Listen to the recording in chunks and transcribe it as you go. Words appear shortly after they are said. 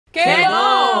Game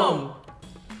on!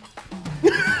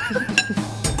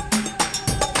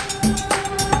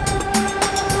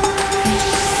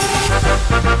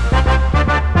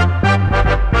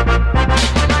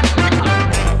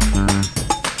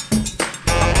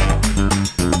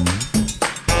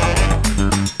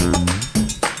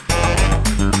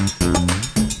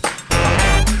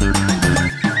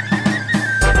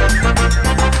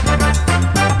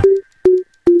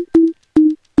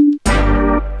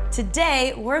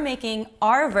 Today, we're making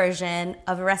our version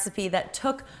of a recipe that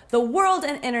took the world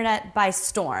and internet by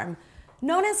storm.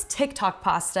 Known as TikTok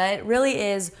pasta, it really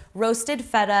is roasted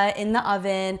feta in the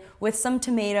oven with some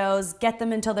tomatoes, get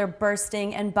them until they're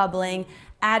bursting and bubbling,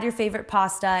 add your favorite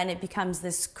pasta, and it becomes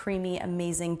this creamy,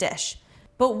 amazing dish.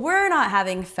 But we're not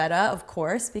having feta, of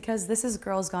course, because this is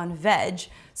Girls Gone Veg.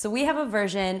 So we have a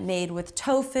version made with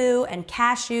tofu and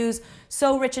cashews,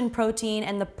 so rich in protein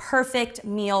and the perfect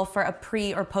meal for a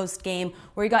pre or post game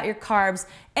where you got your carbs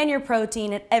and your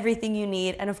protein and everything you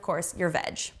need, and of course, your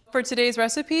veg. For today's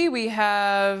recipe, we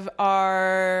have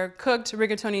our cooked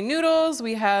rigatoni noodles.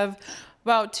 We have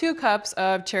about 2 cups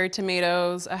of cherry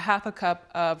tomatoes, a half a cup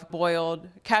of boiled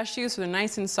cashews so they're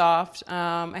nice and soft,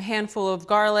 a handful of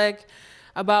garlic,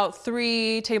 about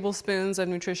 3 tablespoons of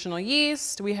nutritional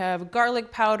yeast. We have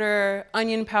garlic powder,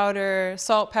 onion powder,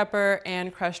 salt, pepper,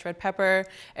 and crushed red pepper.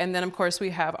 And then of course we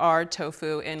have our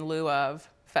tofu in lieu of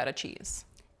feta cheese.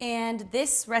 And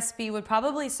this recipe would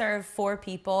probably serve 4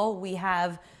 people. We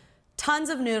have tons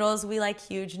of noodles. We like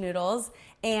huge noodles.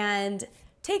 And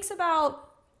takes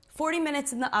about 40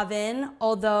 minutes in the oven,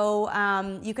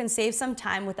 although you can save some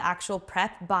time with the actual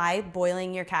prep by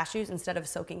boiling your cashews instead of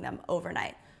soaking them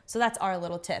overnight. So that's our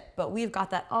little tip, but we've got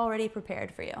that already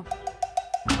prepared for you.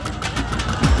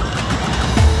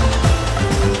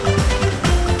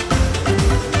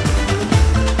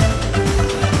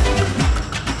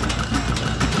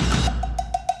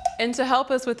 And to help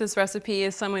us with this recipe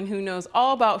is someone who knows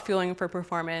all about fueling for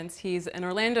performance. He's an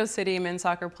Orlando City men's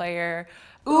soccer player,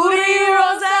 Uri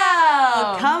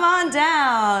Rosell! Come on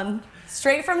down.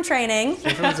 Straight from training.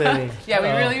 Straight from training. Yeah, we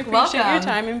really appreciate your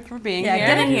time and for being here.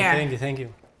 Get in here. Thank you, thank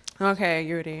you. Okay,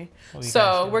 Yuri.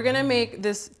 So we're gonna make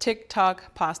this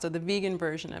TikTok pasta, the vegan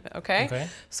version of it, okay? Okay.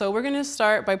 So we're gonna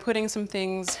start by putting some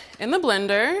things in the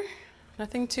blender.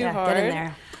 Nothing too hard. Get in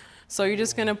there. So you're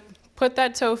just gonna put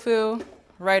that tofu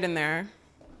right in there.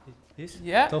 This?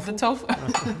 Yeah, Tofu? the tofu.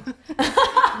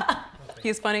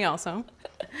 He's funny also.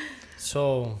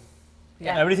 So,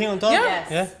 everything on top? Yeah.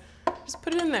 Yes. Just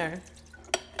put it in there.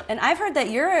 And I've heard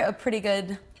that you're a pretty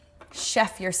good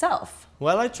chef yourself.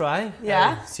 Well, I try.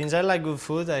 Yeah? Since I like good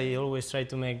food, I always try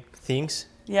to make things.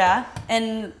 Yeah.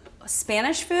 And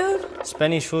Spanish food?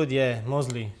 Spanish food, yeah,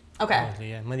 mostly. Okay. Mostly,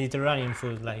 yeah. Mediterranean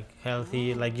food, like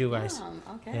healthy, like you guys.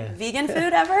 Okay. Yeah. Vegan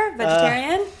food ever?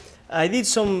 Vegetarian? I did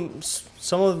some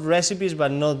of the recipes,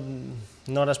 but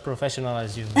not as professional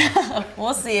as you.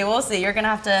 We'll see, we'll see. You're gonna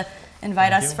have to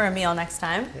invite us for a meal next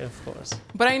time. Yeah, of course.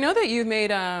 But I know that you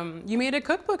made a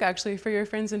cookbook actually for your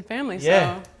friends and family.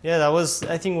 Yeah, So. yeah, that was,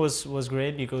 I think was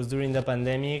great because during the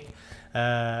pandemic,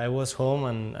 I was home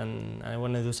and I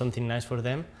wanted to do something nice for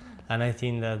them. And I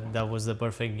think that was the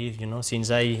perfect gift, you know, since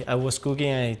I was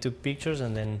cooking, I took pictures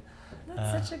and then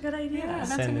That's such a good idea. Yeah,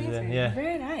 that's send it amazing. them. Yeah,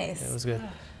 Very nice. it was good.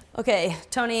 Okay,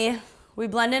 Tony, we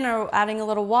blend in or adding a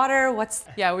little water?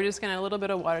 Yeah, we're just gonna add a little bit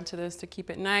of water to this to keep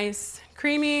it nice,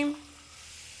 creamy.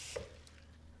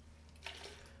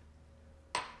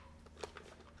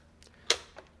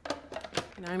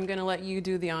 And I'm gonna let you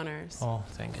do the honors. Oh,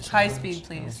 thank you so High much. speed,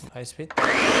 please. High speed?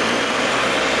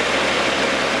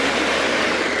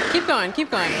 Keep going,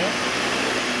 keep going.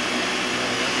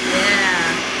 Yeah.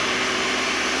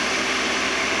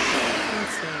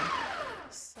 Let's see.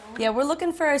 Yeah, we're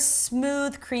looking for a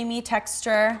smooth, creamy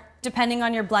texture. Depending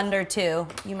on your blender too,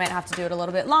 you might have to do it a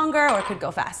little bit longer or it could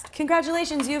go fast.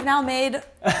 Congratulations, you've now made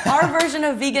our version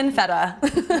of vegan feta.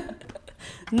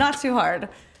 Not too hard.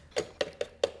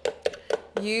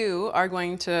 You are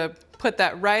going to put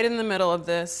that right in the middle of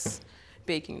this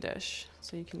baking dish.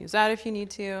 So you can use that if you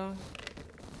need to.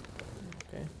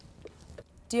 Okay.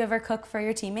 Do you ever cook for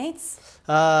your teammates?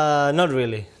 Not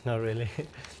really, not really.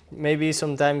 Maybe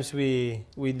sometimes we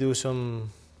do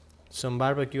some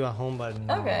barbecue at home, but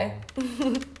no. Okay.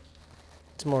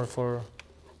 It's more for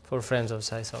friends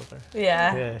outside soccer.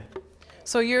 Yeah. Yeah.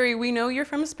 So Yuri, we know you're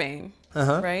from Spain,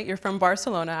 right? You're from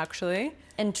Barcelona, actually.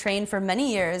 And trained for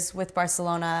many years with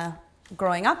Barcelona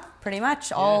growing up, pretty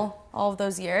much, all of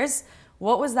those years.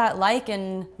 What was that like?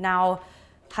 And now,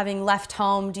 having left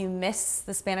home, do you miss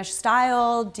the Spanish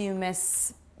style? Do you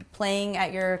miss playing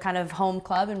at your kind of home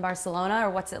club in Barcelona, or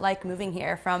what's it like moving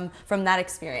here from that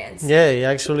experience? Yeah, it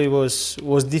actually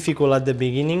was difficult at the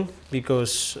beginning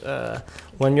because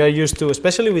when you are used to,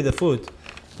 especially with the food,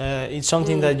 it's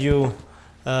something that you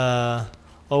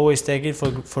always take it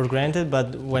for granted,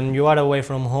 but when you are away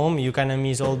from home, you kind of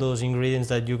miss all those ingredients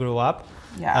that you grew up.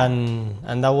 Yeah.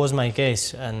 And that was my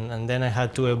case, and then I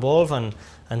had to evolve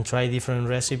and try different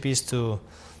recipes to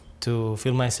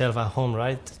feel myself at home,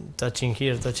 right? Touching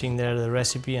here, touching there, the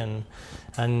recipe, and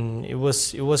it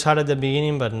was hard at the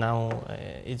beginning, but now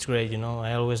it's great. You know,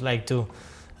 I always like to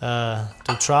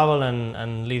travel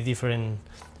and live different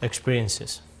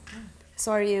experiences.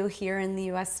 So are you here in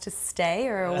the US to stay,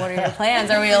 or what are your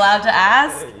plans? Are we allowed to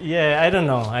ask? Yeah, I don't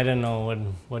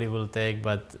know what it will take,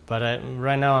 but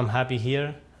right now I'm happy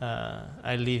here.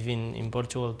 I live in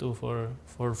Portugal too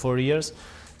for 4 years.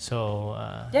 So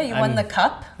yeah, you won the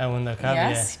cup. I won the cup.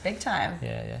 Yes, yeah. big time.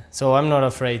 Yeah. So I'm not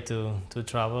afraid to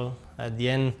travel. At the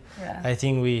end, I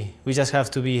think we just have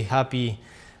to be happy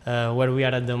where we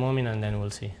are at the moment, and then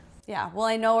we'll see. Yeah, well,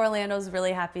 I know Orlando's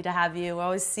really happy to have you. We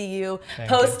always see you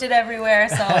posted everywhere.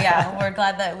 So yeah, we're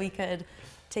glad that we could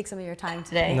take some of your time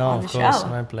today on the show. No, of course,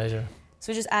 my pleasure.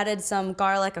 So we just added some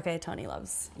garlic. Okay, Toni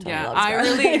loves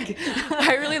garlic.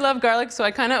 I really love garlic, so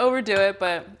I kind of overdo it.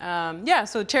 But yeah,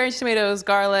 so cherry tomatoes,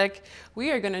 garlic.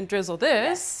 We are gonna drizzle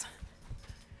this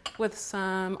with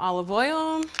some olive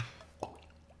oil.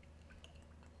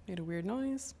 Made a weird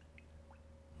noise.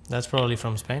 That's probably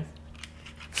from Spain.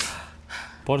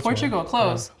 Portugal,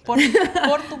 close. Portugal.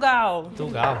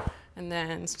 Portugal. And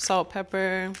then some salt,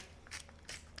 pepper.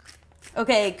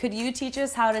 Okay, could you teach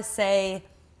us how to say,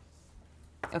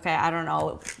 okay, I don't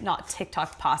know, not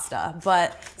TikTok pasta,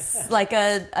 but like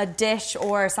a dish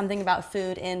or something about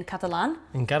food in Catalan?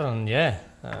 In Catalan, yeah,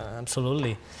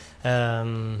 absolutely.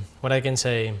 What I can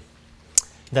say,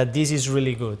 that this is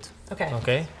really good.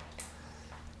 Okay.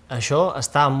 Això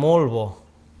està molt bo.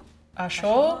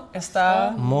 Això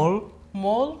està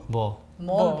Molt bo.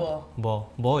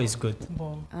 Bo is good.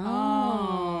 Bo.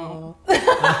 Oh. Get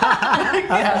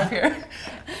out of here.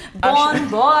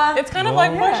 Bon. It's kind of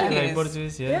like Portuguese. Like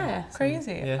Portuguese, yeah.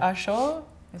 Crazy. Yeah. Això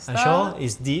està... Això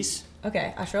is this.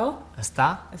 Okay, això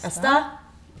Està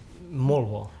molt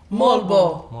bo. molt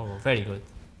bo. Molt bo. Very good.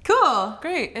 Cool.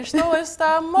 Great. Esto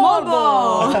está molt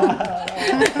bo.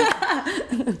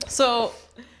 So,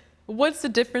 what's the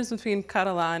difference between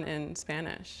Catalan and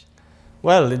Spanish?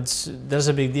 Well, there's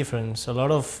a big difference. A lot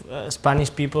of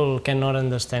Spanish people cannot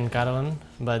understand Catalan,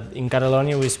 but in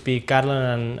Catalonia we speak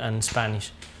Catalan and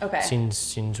Spanish. Okay.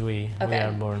 Since we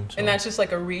are born. So. And that's just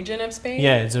like a region of Spain?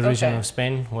 Yeah, it's a region of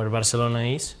Spain where Barcelona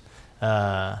is,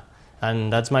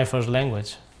 and that's my first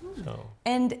language. So.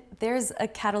 And there's a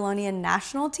Catalonian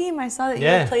national team. I saw that you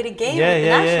had played a game with the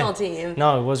national team.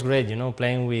 No, it was great. You know,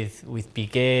 playing with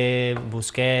Piqué,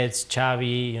 Busquets,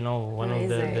 Xavi. You know, one of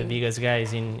the biggest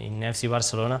guys in FC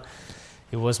Barcelona.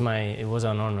 It was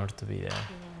an honor to be there.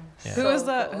 Yeah.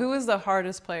 Who is the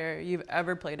hardest player you've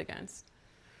ever played against?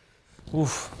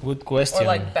 Oof, good question. Or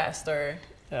like best, or.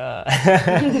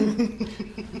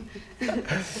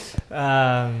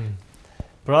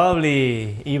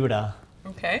 Probably Ibra.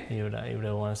 Okay.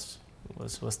 Ibra was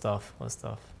tough.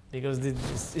 Because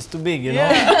it's too big, you know?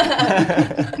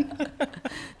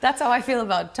 That's how I feel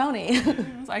about Toni.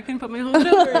 I can put my whole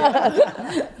shoulder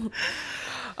in.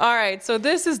 All right, so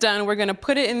this is done. We're gonna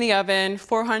put it in the oven,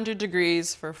 400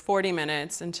 degrees for 40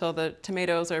 minutes until the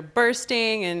tomatoes are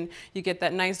bursting and you get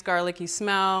that nice garlicky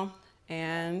smell.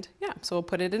 And yeah, so we'll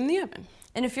put it in the oven.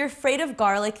 And if you're afraid of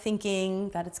garlic, thinking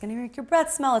that it's gonna make your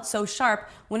breath smell, it's so sharp,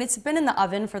 when it's been in the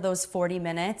oven for those 40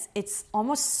 minutes, it's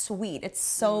almost sweet. It's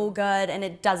so good, and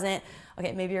it doesn't,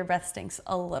 okay, maybe your breath stinks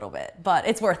a little bit, but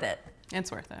it's worth it.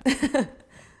 It's worth it.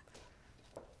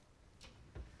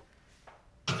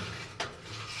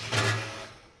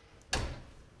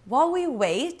 While we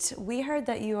wait, we heard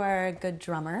that you are a good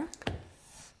drummer.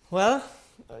 Well,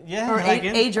 yeah, or I like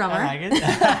a drummer. I like it.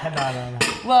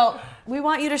 No. Well, we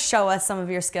want you to show us some of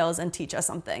your skills and teach us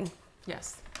something.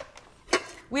 Yes.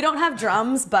 We don't have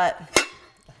drums, but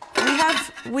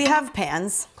we have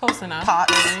pans. Close enough.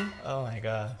 Pots. Oh my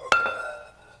God.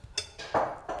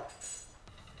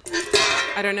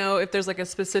 I don't know if there's like a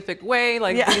specific way,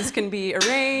 like these can be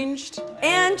arranged.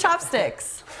 And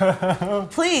chopsticks.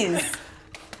 Please.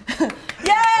 Yay!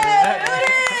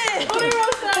 Uri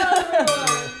Rosell!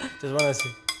 Just want to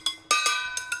see.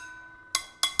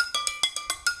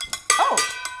 Oh!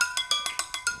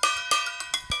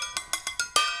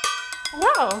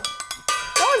 Wow!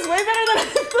 That was way better than I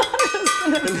thought it was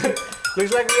gonna be.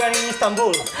 Looks like we are in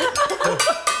Istanbul.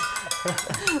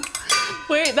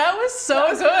 Wait, that was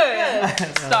so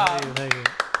good. Stop. Thank you.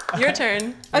 Your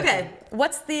turn. Okay,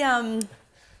 what's the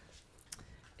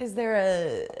is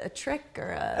there a trick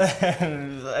or a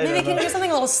maybe can you do something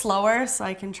a little slower so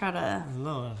I can try to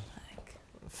Slower. like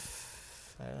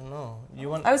I don't know. You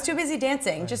want? I was too busy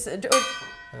dancing. Just do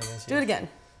it again.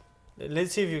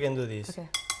 Let's see if you can do this. Okay.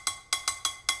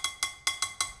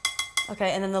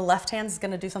 Okay, and then the left hand's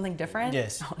gonna do something different?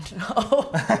 Yes. Oh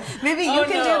no. Maybe you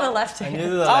can do the left hand.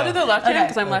 I'll do the left hand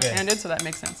because I'm Okay. left-handed, so that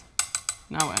makes sense.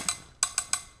 Now what?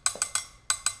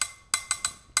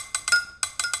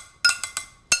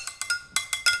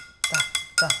 Ta,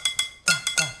 ta, ta,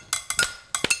 ta.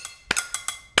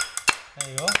 There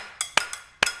you go.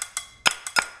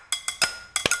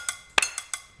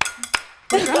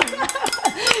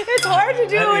 It's hard to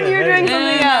do when you're doing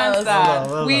something else. That.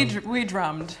 Well done. We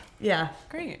drummed. Yeah.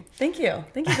 Great. Thank you.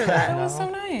 Thank you for That that. was so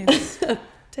nice.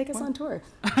 Take us on tour.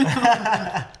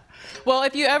 Well,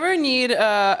 if you ever need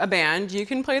a band, you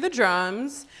can play the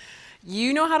drums.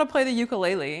 You know how to play the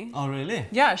ukulele. Oh, really?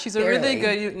 Yeah, she's a really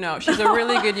good. No, she's a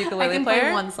really good ukulele I can player.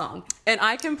 play one song. And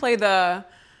I can play the.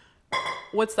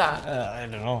 What's that? I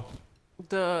don't know.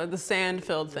 The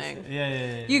sand-filled thing.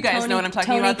 Yeah. You guys know what I'm talking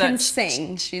Toni about. can That.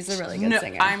 sing. She's a really good No,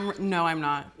 singer. I'm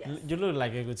not. You look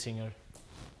like a good singer.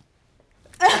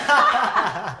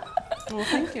 Well,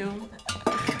 thank you.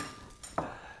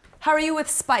 How are you with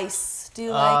spice? Do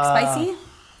you like spicy? A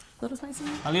little spicy?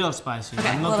 A little spicy.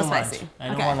 Okay, not a little too much. spicy. I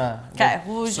don't Okay. wanna Okay, get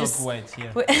we'll soak just- wet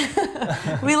here.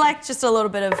 We like just a little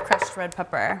bit of crushed red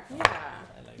pepper.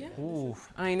 Ooh.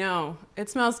 I know. It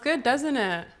smells good, doesn't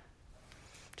it?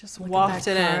 Just Look waft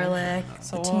at it that in. garlic.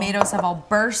 So The tomatoes have all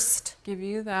burst. Give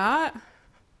you that.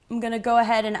 I'm gonna go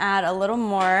ahead and add a little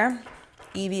more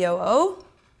EVOO.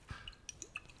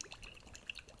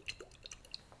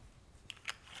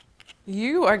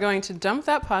 You are going to dump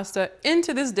that pasta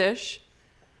into this dish,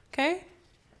 okay?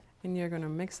 And you're gonna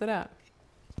mix it up.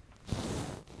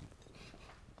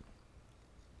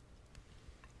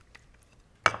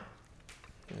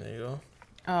 There you go.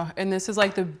 Oh, and this is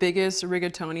like the biggest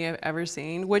rigatoni I've ever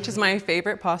seen, which is my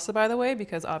favorite pasta, by the way,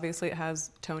 because obviously it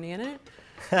has Toni in it.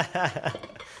 That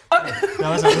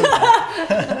was a good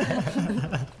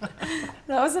one.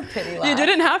 That was a pity laugh. You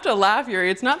didn't have to laugh,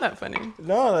 Uri. It's not that funny.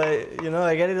 No,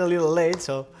 I get it a little late,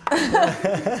 so.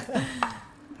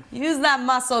 Use that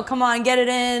muscle. Come on, get it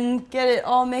in. Get it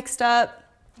all mixed up.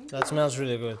 That smells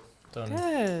really good, Toni.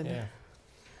 Good. Yeah.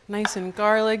 Nice and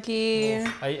garlicky.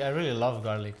 I really love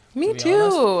garlic. Me to be too.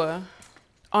 honest.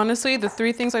 Honestly, the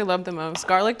three things I love the most: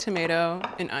 garlic, tomato,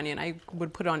 and onion. I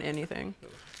would put on anything.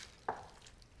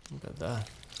 Look at that.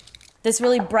 This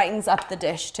really brightens up the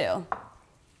dish too.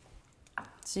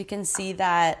 So you can see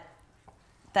that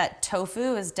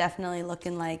tofu is definitely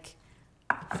looking like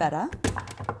feta.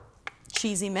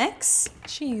 Cheesy mix.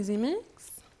 Cheesy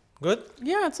mix. Good?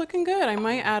 Yeah, it's looking good. I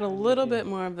might add a little bit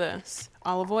more of this.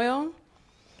 Olive oil.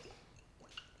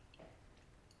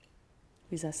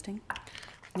 We zesting.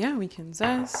 Yeah, we can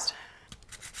zest.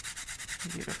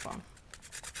 Beautiful.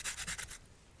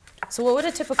 So what would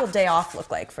a typical day off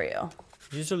look like for you?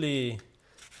 Usually,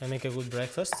 I make a good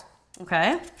breakfast.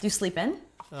 Okay. Do you sleep in?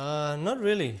 Not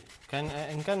really.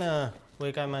 I'm kind of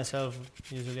wake up myself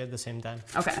usually at the same time.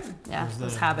 Okay. Yeah, It's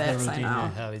those the habits, I routine,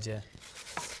 know. habits, yeah.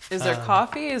 Is there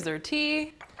coffee? Is there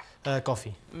tea?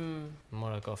 Coffee.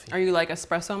 More a coffee. Are you like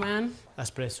espresso man?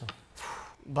 Espresso.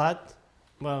 But,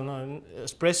 well, no,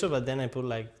 espresso, but then I put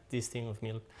like this thing of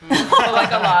milk. So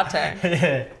like a latte.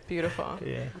 Yeah. Beautiful.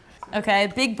 Yeah. Okay,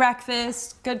 big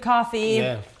breakfast, good coffee.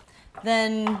 Yeah.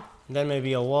 Then Then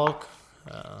maybe a walk,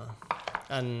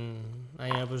 and I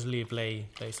obviously play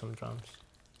some drums.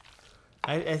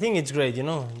 I think it's great,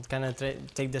 kind of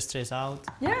take the stress out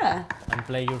yeah. and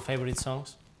play your favorite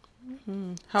songs.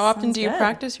 How often Sounds do you good.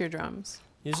 practice your drums?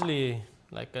 Usually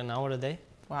like an hour a day.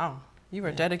 Wow, you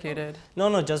are dedicated.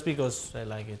 No, just because I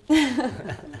like it.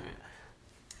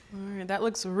 All right, that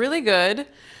looks really good.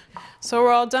 So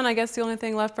we're all done. I guess the only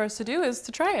thing left for us to do is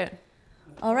to try it.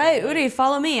 All right, Uri,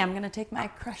 follow me. I'm gonna take my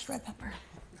crushed red pepper.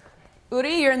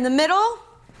 Uri, you're in the middle,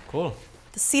 Cool.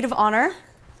 the seat of honor.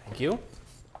 Thank you.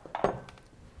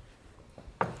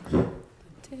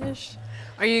 Dish.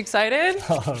 Are you excited?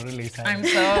 Oh, really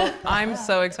excited. I'm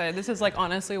so excited. This is like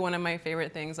honestly one of my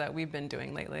favorite things that we've been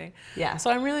doing lately. Yeah. So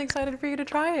I'm really excited for you to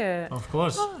try it. Of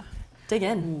course. Dig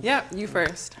in. Yeah, you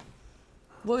first.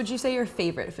 What would you say your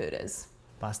favorite food is?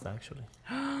 Pasta, actually.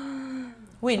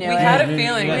 We knew We it. had a you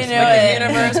feeling guys like know it. the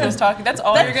universe was talking. That's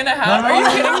all you're gonna have. Are you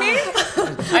kidding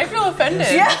me? I feel offended.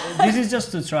 This is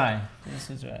just to try. This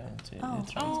is to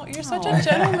try. Oh, you're such a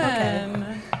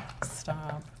gentleman.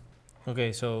 Stop.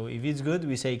 Okay, so if it's good,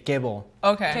 we say kebo.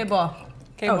 Okay. Kebo.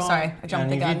 Kebo. Oh, sorry, I jumped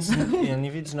the gun. And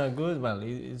if it's not good, well,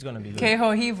 it's gonna be good.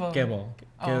 Keho hivo. Kebo.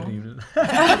 Oh. Qué horrible.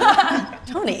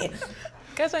 Tony.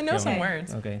 Guys, I know some Okay.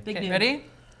 words. Okay. Big Okay, nood. ready?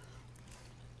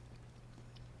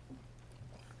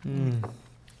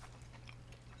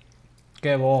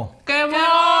 Kebo.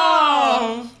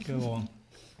 Kebo. Kebo.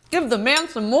 Give the man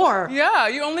some more. Yeah,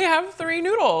 you only have 3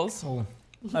 noodles. Oh,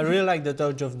 I really like the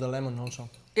touch of the lemon also.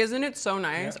 Isn't it so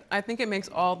nice? Yeah. I think it makes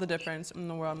all the difference in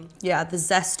the world. Yeah, the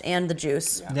zest and the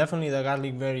juice. Yeah. Definitely the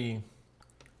garlic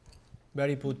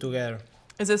very put together.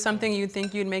 Is this something you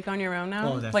think you'd make on your own now?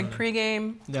 Oh, definitely. Like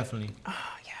pre-game? Definitely.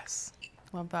 Oh, yes.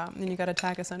 Love that. And then you got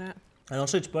attackers in it. And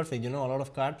also it's perfect, you know, a lot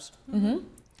of carbs.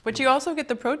 But you also get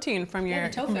the protein from your,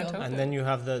 the tofu. from your tofu. And then you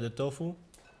have the tofu.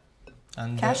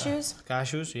 And Cashews?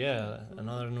 Cashews, yeah,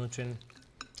 another nutrient.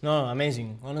 No,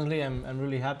 amazing. Honestly, I'm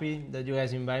really happy that you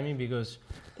guys invite me because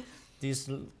this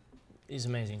is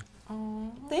amazing.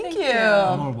 Oh, Thank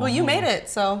you. Well, you made it,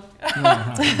 so.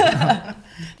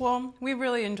 Well, we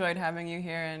really enjoyed having you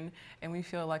here, and we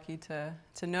feel lucky to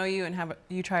know you and have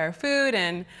you try our food,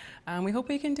 and we hope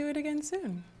we can do it again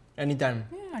soon. Anytime.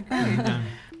 Yeah, great.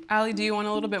 Ali, do you want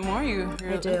a little bit more? You're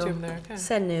I do. over there. Okay.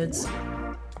 Send nudes.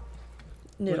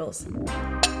 Noodles.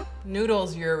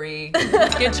 Noodles, Uri.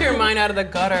 Get your mind out of the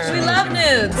gutter. We love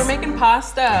nudes. We're making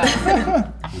pasta.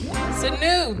 Send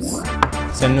nudes.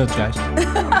 Send nudes, guys.